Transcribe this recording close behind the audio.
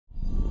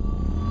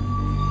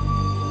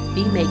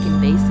Beat making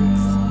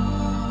basics.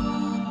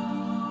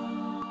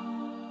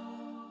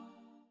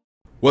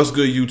 What's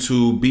good,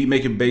 YouTube? Beat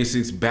Making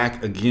Basics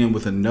back again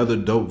with another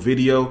dope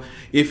video.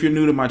 If you're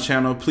new to my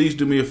channel, please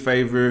do me a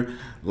favor,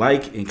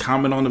 like and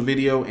comment on the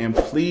video, and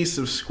please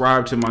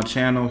subscribe to my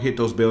channel. Hit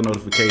those bell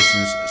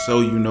notifications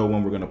so you know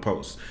when we're gonna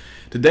post.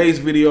 Today's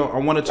video, I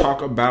want to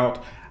talk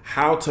about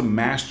how to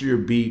master your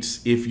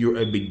beats if you're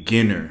a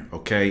beginner,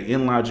 okay,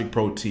 in Logic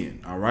Pro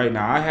 10. All right,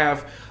 now I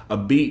have a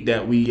beat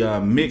that we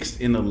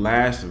mixed in the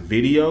last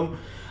video.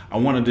 I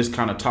want to just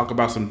kind of talk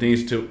about some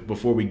things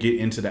before we get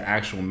into the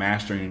actual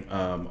mastering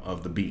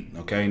of the beat.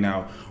 Okay,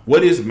 now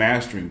what is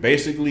mastering?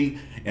 Basically,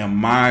 in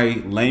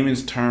my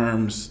layman's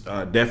terms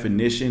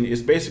definition,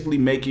 is basically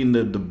making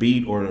the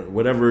beat or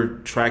whatever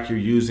track you're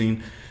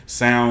using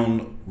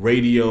sound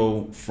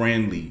radio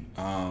friendly,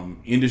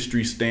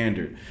 industry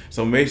standard.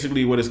 So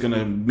basically what it's going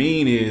to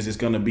mean is it's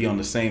going to be on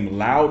the same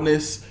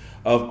loudness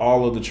of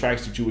all of the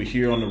tracks that you would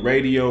hear on the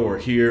radio or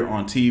hear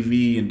on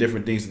TV and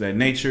different things of that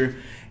nature.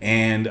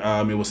 And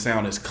it will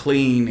sound as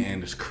clean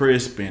and as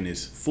crisp and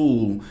as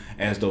full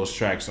as those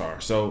tracks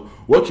are. So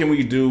what can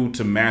we do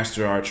to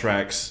master our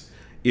tracks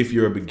if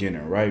you're a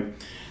beginner, right?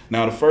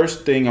 Now, the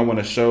first thing I want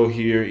to show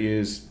here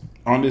is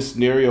on this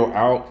stereo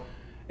out.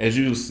 As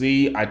you can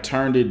see, I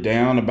turned it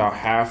down about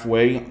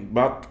halfway,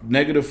 about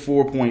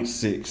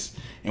 -4.6.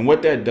 And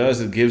what that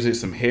does is gives it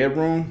some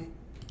headroom.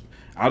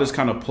 I'll just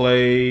kind of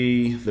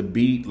play the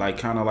beat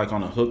kind of like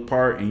on a hook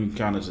part, and you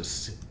kind of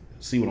just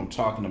see what I'm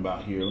talking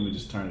about here. Let me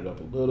just turn it up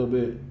a little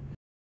bit.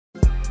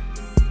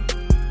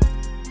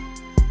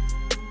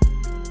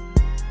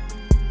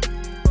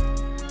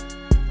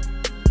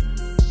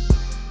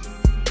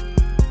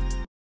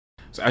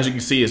 So as you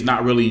can see, it's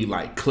not really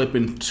like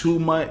clipping too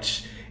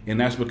much, and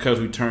that's because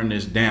we turned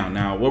this down.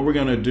 Now, what we're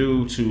gonna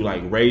do to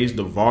raise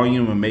the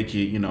volume and make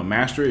it,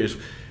 master it is,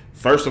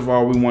 first of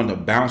all, we want to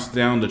bounce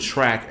down the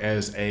track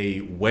as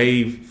a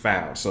wave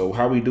file. So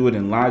how we do it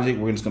in Logic,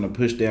 we're just gonna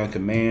push down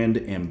Command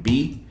and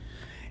B,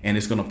 and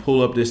it's gonna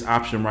pull up this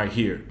option right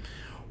here.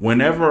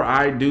 Whenever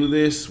I do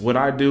this, what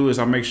I do is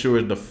I make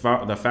sure the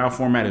file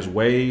format is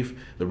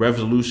wave, the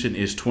resolution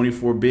is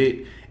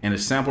 24-bit, and the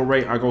sample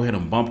rate, I go ahead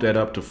and bump that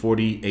up to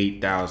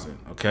 48,000,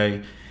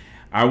 okay?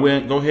 I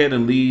go ahead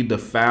and leave the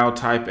file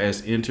type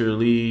as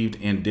interleaved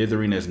and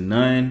dithering as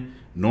none.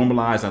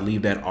 Normalize, I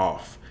leave that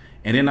off.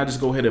 And then I just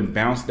go ahead and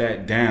bounce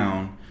that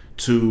down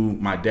to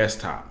my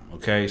desktop,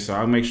 okay? So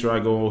I'll make sure I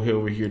go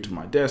over here to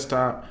my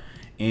desktop,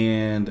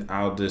 and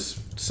I'll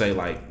just say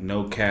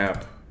no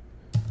cap,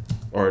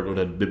 or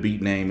the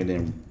beat name, and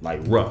then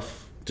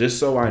rough, just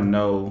so I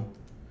know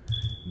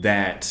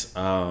that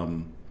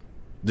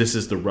this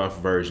is the rough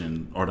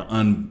version or the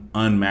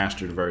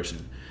unmastered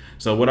version.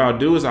 So what I'll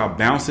do is I'll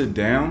bounce it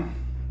down,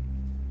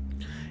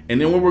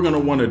 and then what we're gonna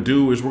wanna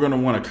do is we're gonna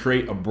wanna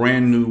create a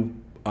brand new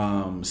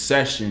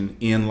session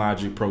in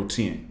Logic Pro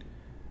 10.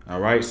 All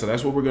right, so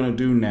that's what we're gonna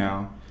do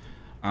now.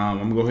 I'm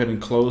gonna go ahead and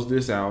close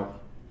this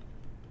out.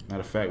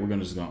 Matter of fact, we're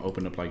just gonna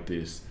open up like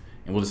this,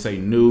 and we'll just say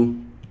new.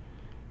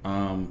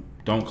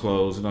 Don't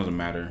close, it doesn't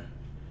matter.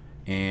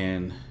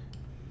 And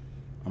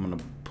I'm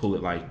gonna pull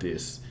it like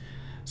this.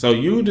 So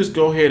you just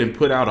go ahead and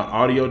put out an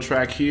audio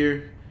track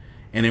here.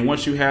 And then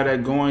once you have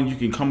that going, you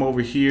can come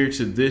over here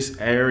to this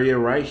area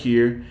right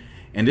here.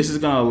 And this is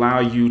gonna allow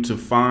you to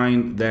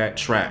find that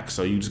track.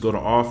 So you just go to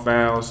All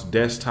Files,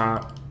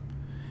 Desktop,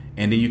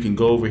 and then you can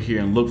go over here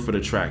and look for the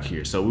track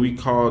here. So we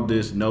call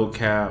this No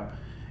Cap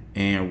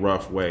and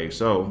Rough Wave.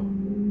 So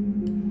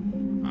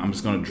I'm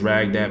just gonna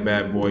drag that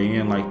bad boy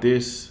in like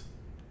this.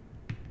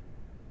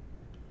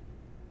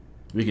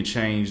 We can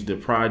change the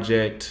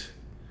project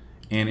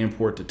and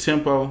import the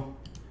tempo.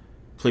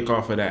 Click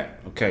off of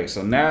that. Okay,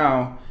 so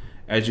now,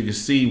 as you can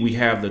see, we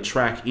have the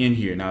track in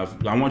here. Now,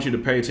 I want you to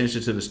pay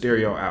attention to the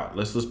stereo out.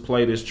 Let's just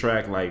play this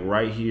track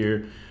right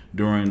here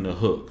during the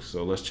hook.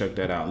 So let's check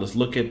that out. Let's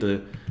look at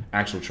the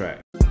actual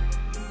track.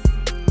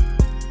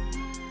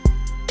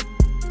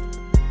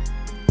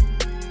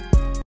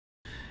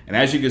 And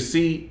as you can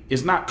see,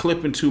 it's not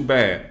clipping too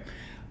bad.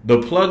 The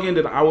plugin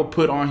that I would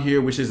put on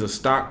here, which is a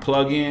stock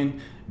plugin,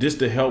 just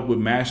to help with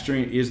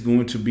mastering, is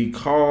going to be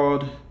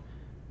called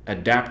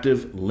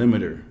Adaptive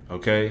Limiter,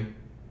 okay?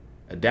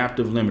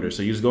 Adaptive Limiter.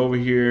 So you just go over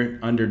here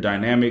under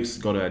Dynamics,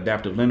 go to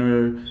Adaptive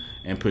Limiter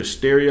and push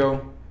stereo.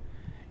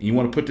 And you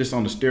want to put this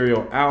on the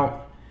stereo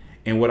out.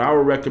 And what I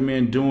would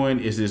recommend doing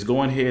is just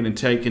going ahead and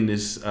taking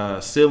this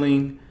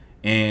ceiling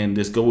and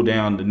just go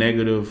down to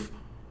negative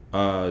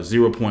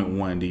 0.1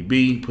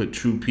 dB, put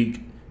true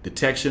peak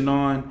detection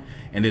on,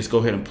 and just go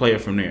ahead and play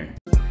it from there.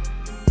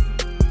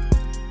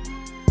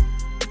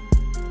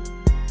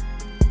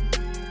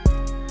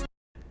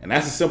 And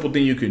that's a simple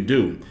thing you can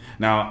do.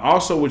 Now,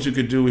 also what you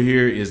could do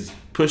here is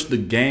push the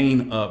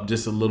gain up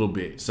just a little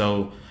bit.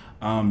 So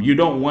you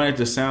don't want it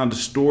to sound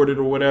distorted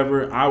or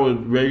whatever. I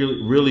would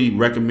really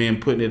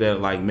recommend putting it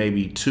at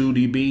maybe 2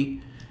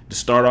 dB. To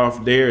start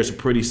off there, it's a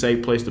pretty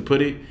safe place to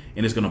put it,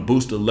 and it's gonna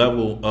boost the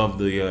level of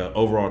the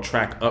overall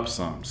track up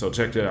some. So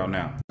check that out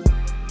now.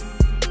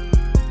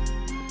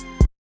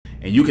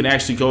 And you can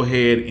actually go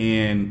ahead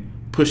and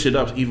push it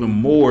up even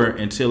more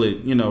until it,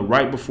 you know,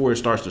 right before it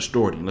starts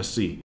distorting. Let's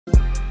see.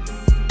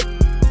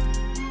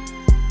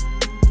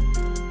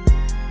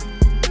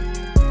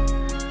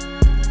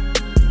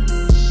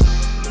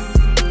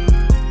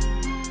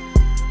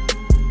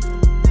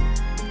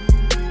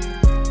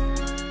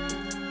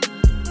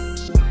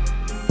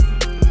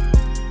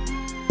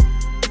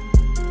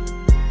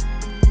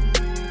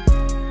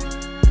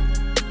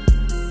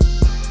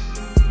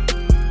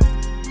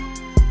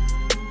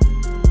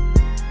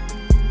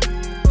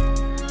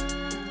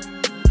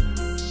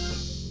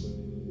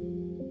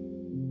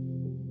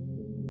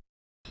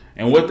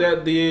 And what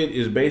that did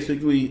is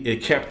basically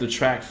it kept the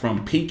track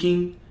from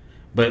peaking,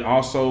 but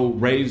also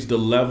raised the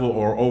level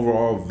or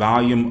overall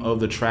volume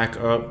of the track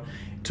up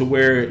to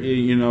where it,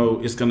 you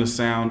know, it's going to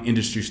sound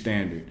industry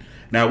standard.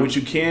 Now, what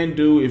you can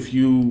do if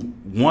you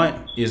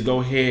want is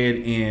go ahead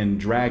and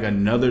drag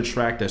another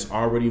track that's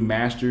already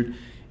mastered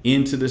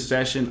into the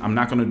session. I'm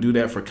not going to do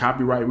that for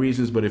copyright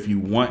reasons, but if you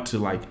want to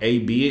like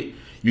A/B it,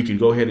 you can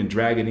go ahead and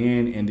drag it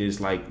in and just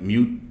like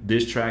mute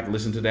this track,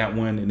 listen to that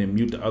one, and then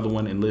mute the other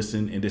one and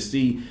listen and to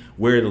see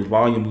where the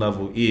volume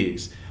level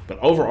is. But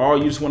overall,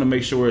 you just want to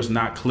make sure it's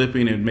not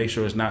clipping and make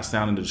sure it's not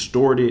sounding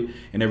distorted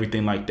and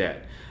everything like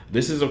that.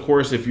 This is, of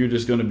course, if you're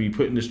just going to be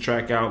putting this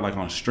track out like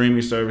on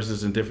streaming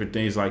services and different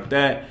things like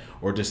that,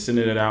 or just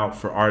sending it out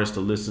for artists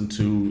to listen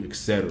to,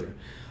 etc.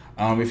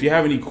 If you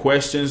have any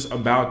questions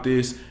about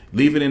this,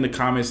 leave it in the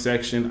comment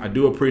section. I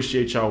do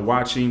appreciate y'all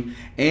watching,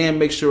 and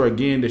make sure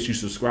again that you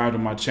subscribe to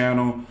my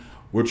channel.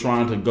 We're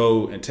trying to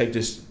go and take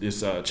this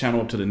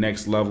channel up to the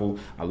next level.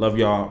 I love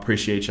y'all,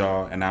 appreciate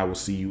y'all, and I will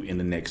see you in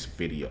the next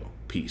video.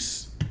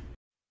 Peace.